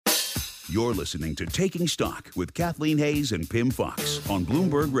You're listening to Taking Stock with Kathleen Hayes and Pimm Fox on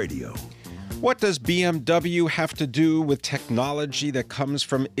Bloomberg Radio. What does BMW have to do with technology that comes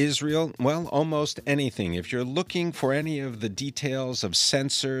from Israel? Well, almost anything. If you're looking for any of the details of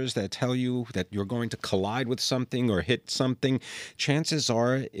sensors that tell you that you're going to collide with something or hit something, chances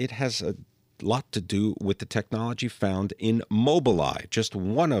are it has a lot to do with the technology found in Mobileye, just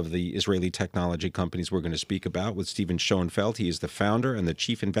one of the Israeli technology companies we're going to speak about with Stephen Schoenfeld. He is the founder and the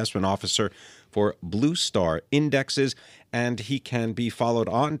chief investment officer for BlueStar Indexes, and he can be followed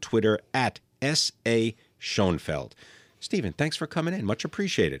on Twitter at S.A. Schoenfeld. Stephen, thanks for coming in. Much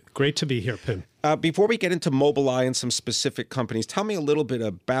appreciated. Great to be here, Pimm. Before we get into Mobileye and some specific companies, tell me a little bit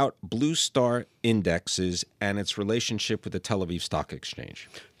about BlueStar Indexes and its relationship with the Tel Aviv Stock Exchange.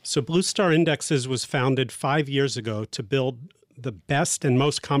 So BlueStar Indexes was founded 5 years ago to build the best and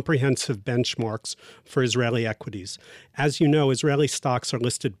most comprehensive benchmarks for Israeli equities. As you know, Israeli stocks are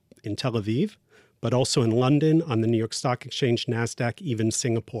listed in Tel Aviv, but also in London, on the New York Stock Exchange, NASDAQ, even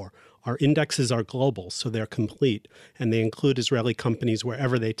Singapore. Our indexes are global, so they're complete, and they include Israeli companies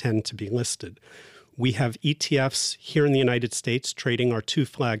wherever they tend to be listed. We have ETFs here in the United States trading our two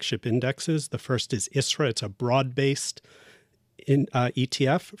flagship indexes. The first is ISRA. It's a broad-based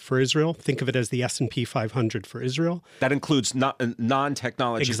ETF for Israel. Think of it as the S&P 500 for Israel. That includes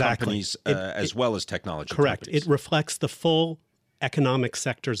non-technology companies as well as technology correct. companies. It reflects the full economic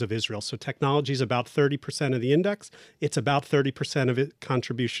sectors of Israel. So technology is about 30% of the index. It's about 30% of its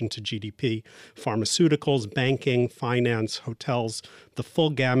contribution to GDP. Pharmaceuticals, banking, finance, hotels, the full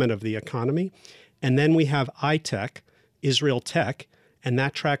gamut of the economy. And then we have iTech, Israel Tech, and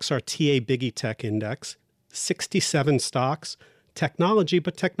that tracks our TA Biggie Tech Index. 67 stocks, technology,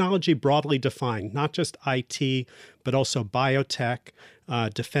 but technology broadly defined, not just IT, but also biotech,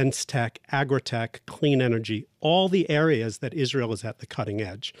 defense tech, agri-tech, clean energy, all the areas that Israel is at the cutting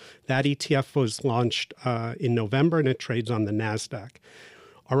edge. That ETF was launched in November, and it trades on the NASDAQ.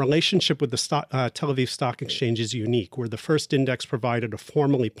 Our relationship with the Tel Aviv Stock Exchange is unique. We're the first index provider to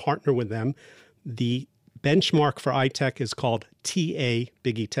formally partner with them. The benchmark for iTech is called TA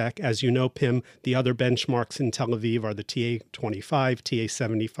Biggie Tech. As you know, Pimm, the other benchmarks in Tel Aviv are the TA 25, TA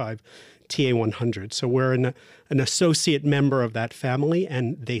 75, TA 100. So we're an associate member of that family,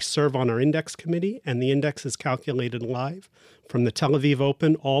 and they serve on our index committee, and the index is calculated live from the Tel Aviv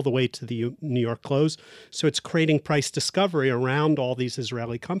Open all the way to the New York close. So it's creating price discovery around all these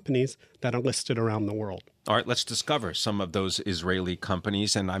Israeli companies that are listed around the world. All right, let's discover some of those Israeli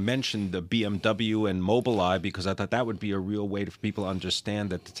companies. And I mentioned the BMW and Mobileye because I thought that would be a real way for people to understand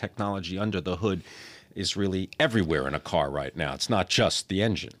that the technology under the hood is really everywhere in a car right now. It's not just the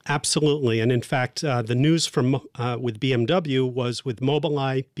engine. Absolutely. And in fact, the news from with BMW was with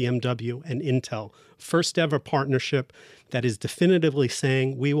Mobileye, BMW, and Intel. First ever partnership that is definitively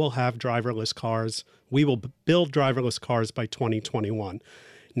saying we will have driverless cars. We will build driverless cars by 2021.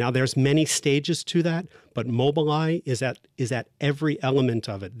 Now, there's many stages to that, but Mobileye is at every element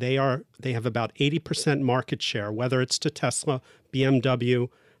of it. They have about 80% market share, whether it's to Tesla, BMW,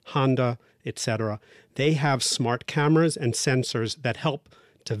 Honda, etc. They have smart cameras and sensors that help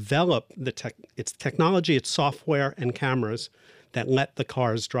develop its technology, its software and cameras that let the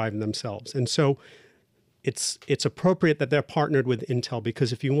cars drive themselves. And so it's appropriate that they're partnered with Intel,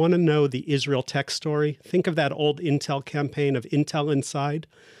 because if you want to know the Israel tech story, think of that old Intel campaign of Intel Inside.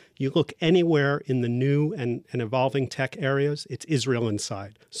 You look anywhere in the new and evolving tech areas, it's Israel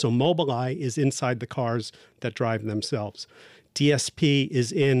inside. So Mobileye is inside the cars that drive themselves. DSP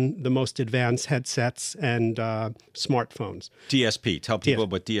is in the most advanced headsets and smartphones. DSP. Tell people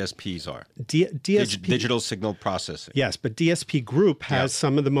what DSPs are. DSP, digital signal processing. Yes, but DSP Group has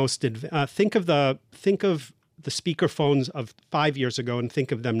some of the most. Think of the speaker phones of 5 years ago and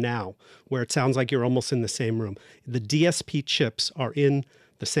think of them now, where it sounds like you're almost in the same room. The DSP chips are in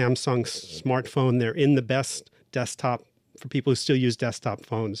the Samsung smartphone. They're in the best desktop for people who still use desktop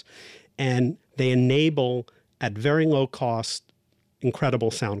phones, and they enable, at very low cost,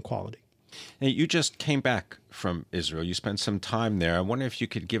 incredible sound quality. Now, you just came back from Israel. You spent some time there. I wonder if you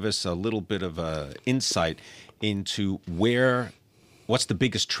could give us a little bit of insight into what's the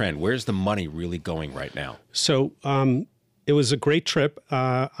biggest trend? Where's the money really going right now? So it was a great trip.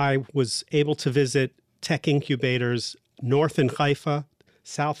 I was able to visit tech incubators north in Haifa,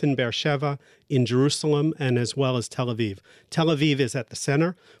 south in Beersheba, in Jerusalem, and as well as Tel Aviv. Tel Aviv is at the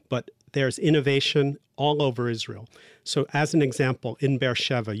center, but there's innovation all over Israel. So as an example, in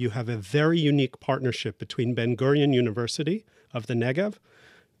Beersheba, you have a very unique partnership between Ben Gurion University of the Negev,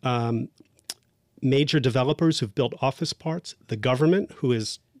 major developers who've built office parts, the government, who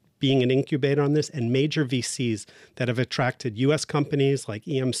is being an incubator on this, and major VCs that have attracted U.S. companies like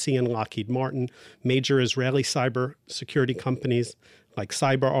EMC and Lockheed Martin, major Israeli cybersecurity companies like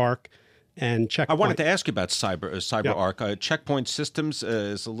CyberArk, and Checkpoint. I wanted to ask you about CyberArk. Checkpoint Systems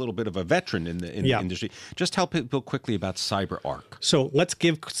is a little bit of a veteran in the industry. Just tell people quickly about CyberArk. So let's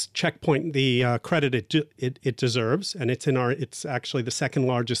give Checkpoint the credit it deserves, and it's actually the second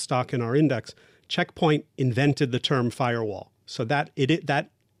largest stock in our index. Checkpoint invented the term firewall, so that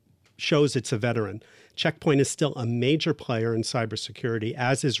shows it's a veteran. Checkpoint is still a major player in cybersecurity,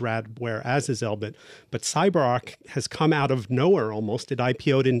 as is Radware, as is Elbit. But CyberArk has come out of nowhere almost. It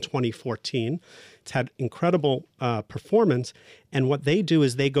IPO'd in 2014. It's had incredible performance. And what they do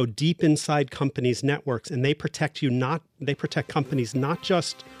is they go deep inside companies' networks, and they protect companies not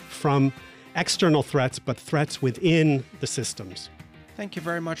just from external threats, but threats within the systems. Thank you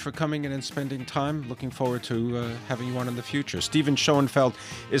very much for coming in and spending time. Looking forward to having you on in the future. Stephen Schoenfeld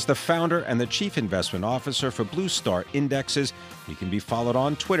is the founder and the chief investment officer for BlueStar Indexes. He can be followed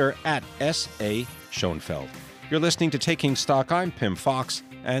on Twitter at SA Schoenfeld. You're listening to Taking Stock. I'm Pimm Fox,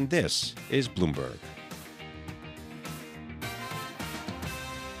 and this is Bloomberg.